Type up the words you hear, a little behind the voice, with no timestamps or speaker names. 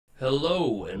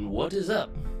Hello, and what is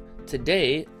up?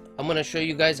 Today, I'm going to show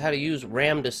you guys how to use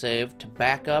Ram2Sav to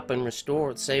back up and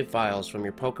restore save files from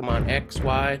your Pokemon X,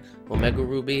 Y, Omega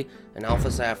Ruby, and Alpha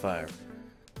Sapphire.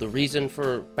 The reason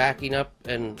for backing up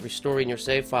and restoring your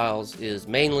save files is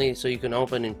mainly so you can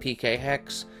open in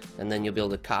PKHex, and then you'll be able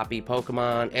to copy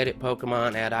Pokemon, edit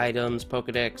Pokemon, add items,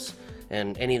 PokEdit,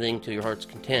 and anything to your heart's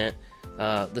content.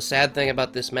 The sad thing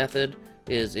about this method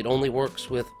is it only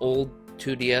works with old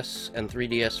 2DS and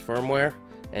 3DS firmware,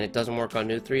 and it doesn't work on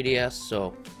new 3DS.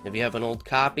 So if you have an old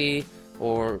copy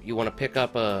or you want to pick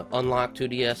up a unlocked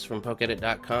 2DS from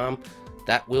PokEdit.com,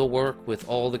 that will work with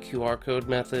all the QR code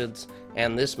methods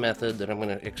and this method that I'm going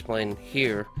to explain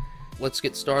here. Let's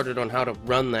get started on how to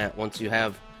run that once you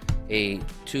have a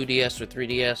 2DS or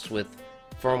 3DS with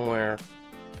firmware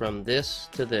from this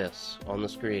to this on the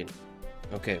screen.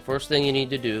 Okay, first thing you need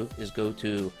to do is go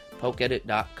to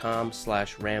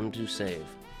PokEdit.com/Ram2Sav.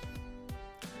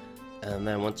 And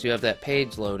then once you have that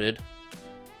page loaded,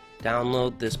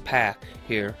 download this pack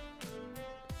here,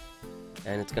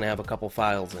 and it's going to have a couple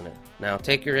files in it. Now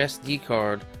take your SD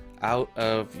card out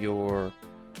of your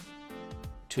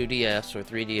 2DS or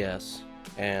 3DS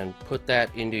and put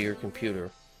that into your computer.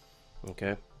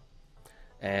 Okay?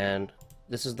 And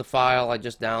this is the file I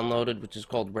just downloaded, which is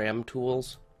called RAM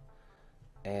Tools.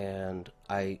 And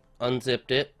I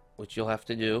unzipped it, which you'll have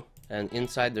to do, and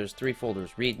inside there's three folders: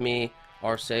 README,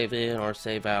 rsave in,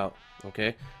 rsave out.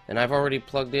 Okay, and I've already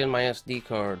plugged in my SD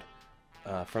card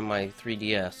from my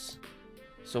 3DS.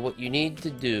 So what you need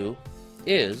to do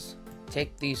is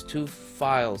take these two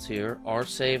files here,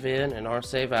 rsave in and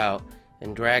rsave out,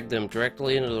 and drag them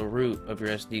directly into the root of your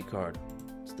SD card.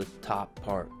 It's the top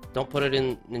part. Don't put it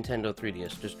in Nintendo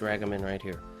 3DS, just drag them in right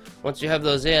here. Once you have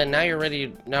those in, now you're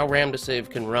ready. Now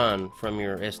Ram2Sav can run from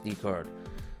your SD card.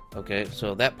 Okay,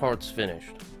 so that part's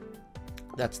finished.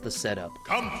 That's the setup.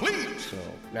 Complete! So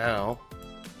now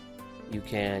you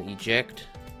can eject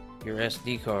your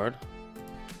SD card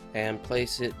and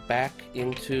place it back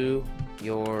into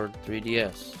your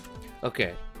 3DS.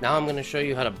 Okay, now I'm going to show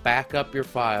you how to back up your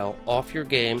file off your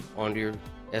game onto your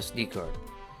SD card.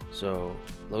 So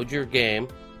load your game,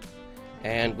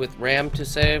 and with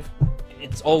Ram2Sav,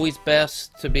 it's always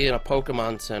best to be in a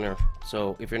Pokemon Center.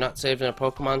 So if you're not saved in a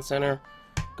Pokemon Center,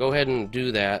 go ahead and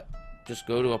do that. Just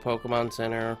go to a Pokemon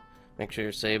Center, make sure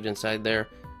you're saved inside there,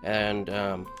 and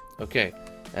okay.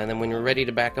 And then when you're ready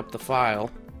to back up the file,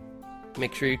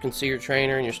 make sure you can see your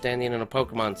trainer and you're standing in a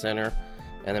Pokemon Center,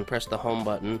 and then press the home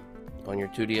button on your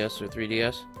 2DS or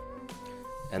 3DS.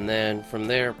 And then from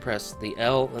there, press the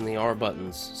L and the R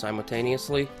buttons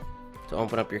simultaneously to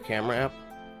open up your camera app.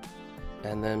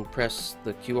 And then press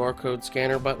the QR code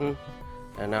scanner button.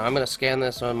 And now I'm going to scan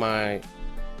this on my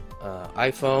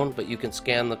iPhone, but you can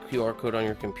scan the QR code on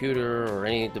your computer or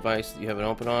any device that you have it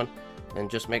open on. And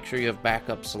just make sure you have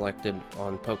backup selected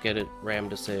on PokEdit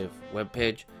Ram2Sav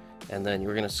webpage. And then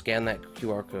you're going to scan that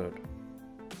QR code.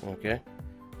 Okay?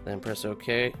 Then press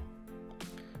OK.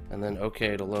 And then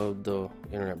OK to load the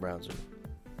internet browser.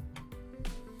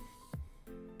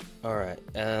 Alright,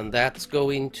 and that's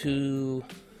going to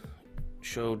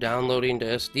show downloading to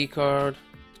SD card.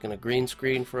 It's going to green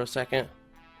screen for a second,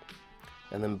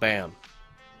 and then bam,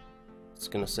 it's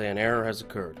going to say an error has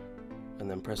occurred, and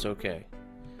then press OK.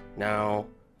 Now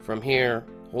from here,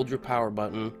 hold your power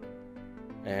button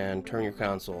and turn your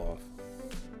console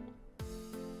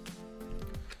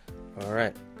off.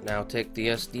 Alright, now take the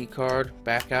SD card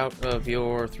back out of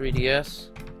your 3DS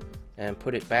and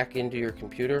put it back into your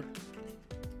computer.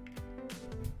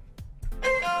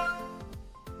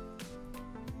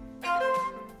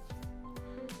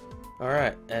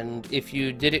 Alright, and if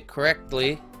you did it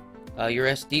correctly, your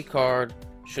SD card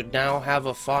should now have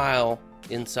a file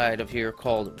inside of here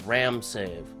called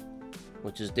Ram2Sav,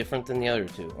 which is different than the other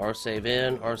two. rsave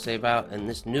in, rsave out, and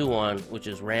this new one, which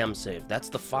is Ram2Sav. That's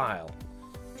the file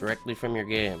directly from your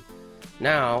game.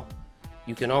 Now,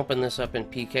 you can open this up in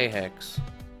PKHex.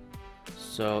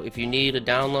 So if you need a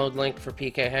download link for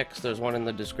PKHex, there's one in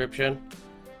the description.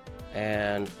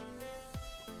 And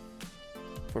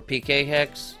for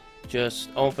PKHex, just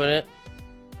open it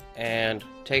and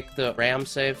take the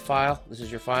Ram2Sav file. This is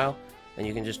your file, and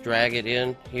you can just drag it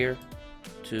in here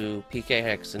to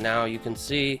PKHex, and now you can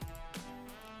see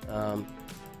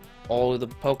all of the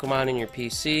Pokemon in your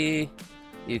PC.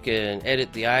 You can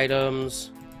edit the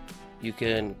items. You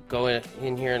can go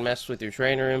in here and mess with your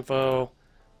trainer info.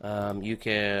 You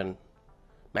can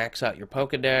max out your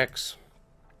Pokedex.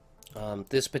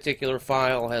 This particular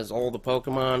file has all the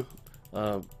Pokemon.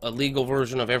 A legal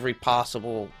version of every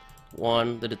possible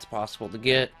one that it's possible to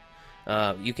get.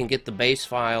 You can get the base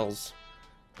files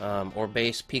or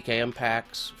base PKM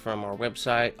packs from our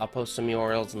website. I'll post some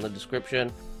URLs in the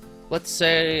description. Let's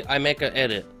say I make an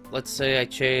edit. Let's say I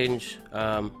change,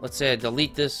 let's say I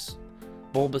delete this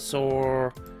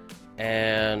Bulbasaur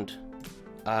and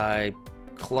I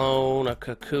clone a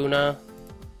Kakuna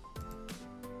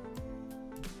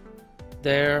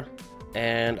there,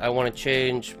 and I want to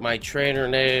change my trainer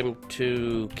name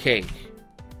to Cake.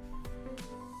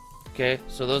 Okay,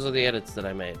 so those are the edits that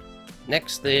I made.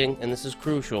 Next thing, and this is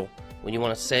crucial, when you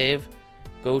want to save,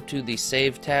 go to the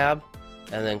Save tab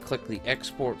and then click the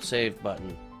Export Save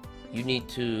button. You need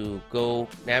to go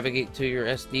navigate to your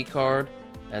SD card,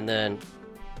 and then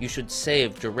you should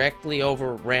save directly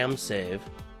over Ram2Sav.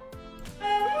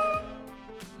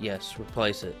 Yes,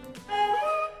 replace it.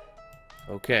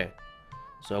 Okay,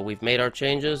 so we've made our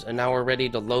changes, and now we're ready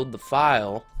to load the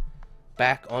file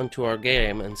back onto our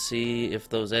game and see if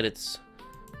those edits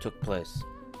took place.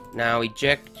 Now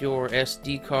eject your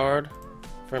SD card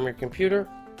from your computer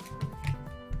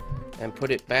and put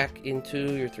it back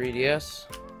into your 3DS.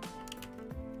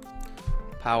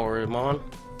 Power them on,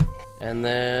 and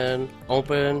then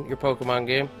open your Pokemon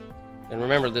game. And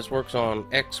remember, this works on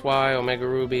X, Y, Omega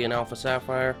Ruby, and Alpha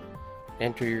Sapphire.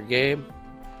 Enter your game,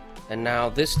 and now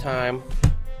this time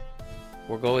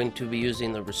we're going to be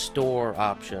using the restore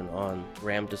option on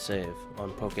Ram2Sav on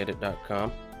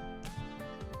PokEdit.com.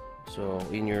 So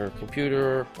in your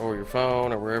computer or your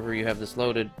phone or wherever you have this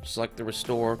loaded, select the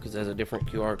restore because it has a different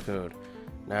QR code.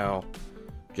 Now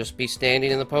just be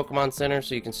standing in the Pokemon Center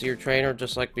so you can see your trainer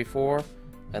just like before,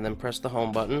 and then press the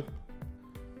home button.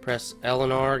 Press L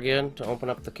and R again to open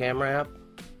up the camera app.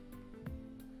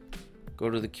 Go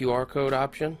to the QR code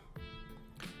option,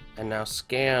 and now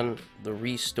scan the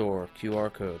restore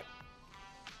QR code,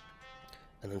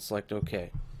 and then select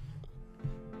OK.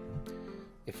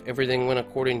 If everything went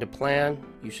according to plan,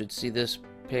 you should see this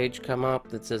page come up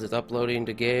that says it's uploading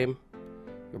to game.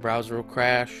 Your browser will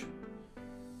crash,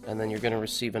 and then you're going to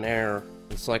receive an error,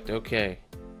 and select OK.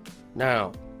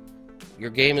 Now, your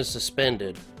game is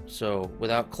suspended, so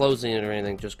without closing it or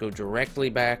anything, just go directly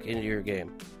back into your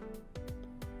game.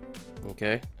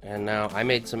 Okay, and now I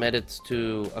made some edits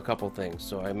to a couple things.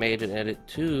 So I made an edit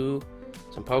to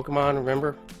some Pokemon,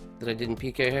 remember, that I did in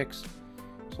PKHex?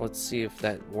 So let's see if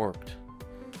that worked.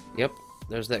 Yep,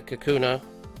 there's that Kakuna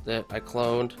that I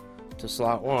cloned to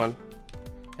slot 1,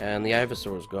 and the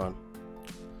Ivysaur is gone.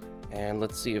 And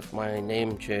let's see if my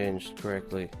name changed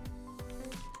correctly.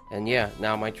 And yeah,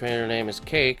 now my trainer name is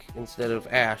Cake instead of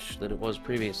Ash that it was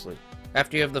previously.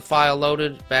 After you have the file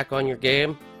loaded back on your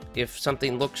game, if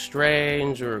something looks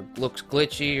strange or looks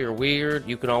glitchy or weird,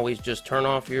 you can always just turn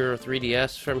off your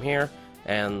 3DS from here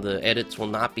and the edits will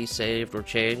not be saved or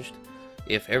changed.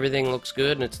 If everything looks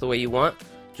good and it's the way you want,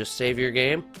 just save your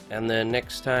game, and then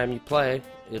next time you play,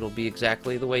 it'll be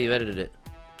exactly the way you edited it.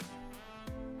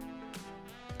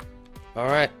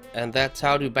 Alright, and that's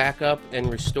how to back up and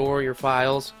restore your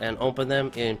files and open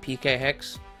them in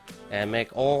PKHex and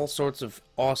make all sorts of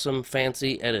awesome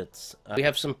fancy edits. We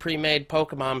have some pre-made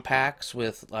Pokemon packs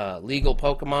with legal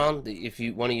Pokemon that if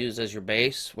you want to use as your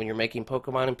base when you're making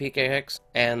Pokemon in PKHex,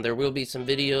 and there will be some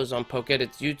videos on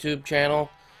PokEdit's YouTube channel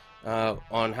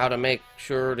on how to make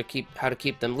sure to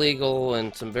keep them legal,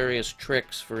 and some various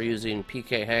tricks for using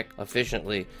PKHex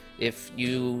efficiently. If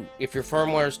your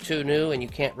firmware is too new and you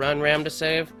can't run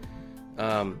Ram2Sav,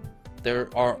 there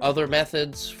are other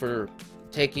methods for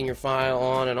taking your file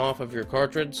on and off of your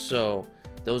cartridge. So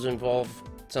those involve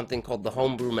something called the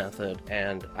HomeBrew method,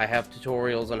 and I have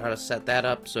tutorials on how to set that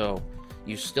up, so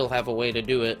you still have a way to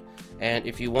do it. And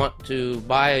if you want to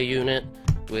buy a unit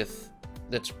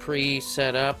that's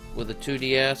pre-set up with a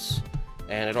 2DS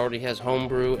and it already has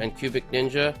HomeBrew and Cubic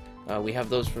Ninja, we have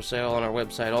those for sale on our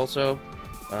website also.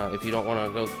 If you don't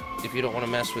want to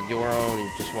mess with your own, you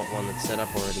just want one that's set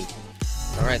up already.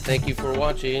 All right, thank you for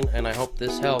watching, and I hope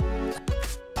this helped.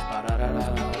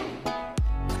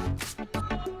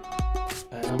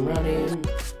 And I'm running,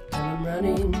 and I'm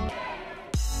running,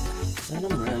 and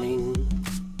I'm running.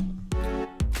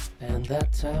 And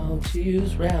that's how to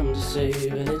use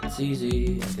Ram2Sav, and it's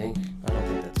easy, I think. I don't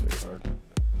think that's very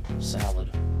hard. Salad.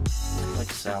 I like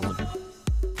salad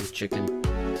with chicken.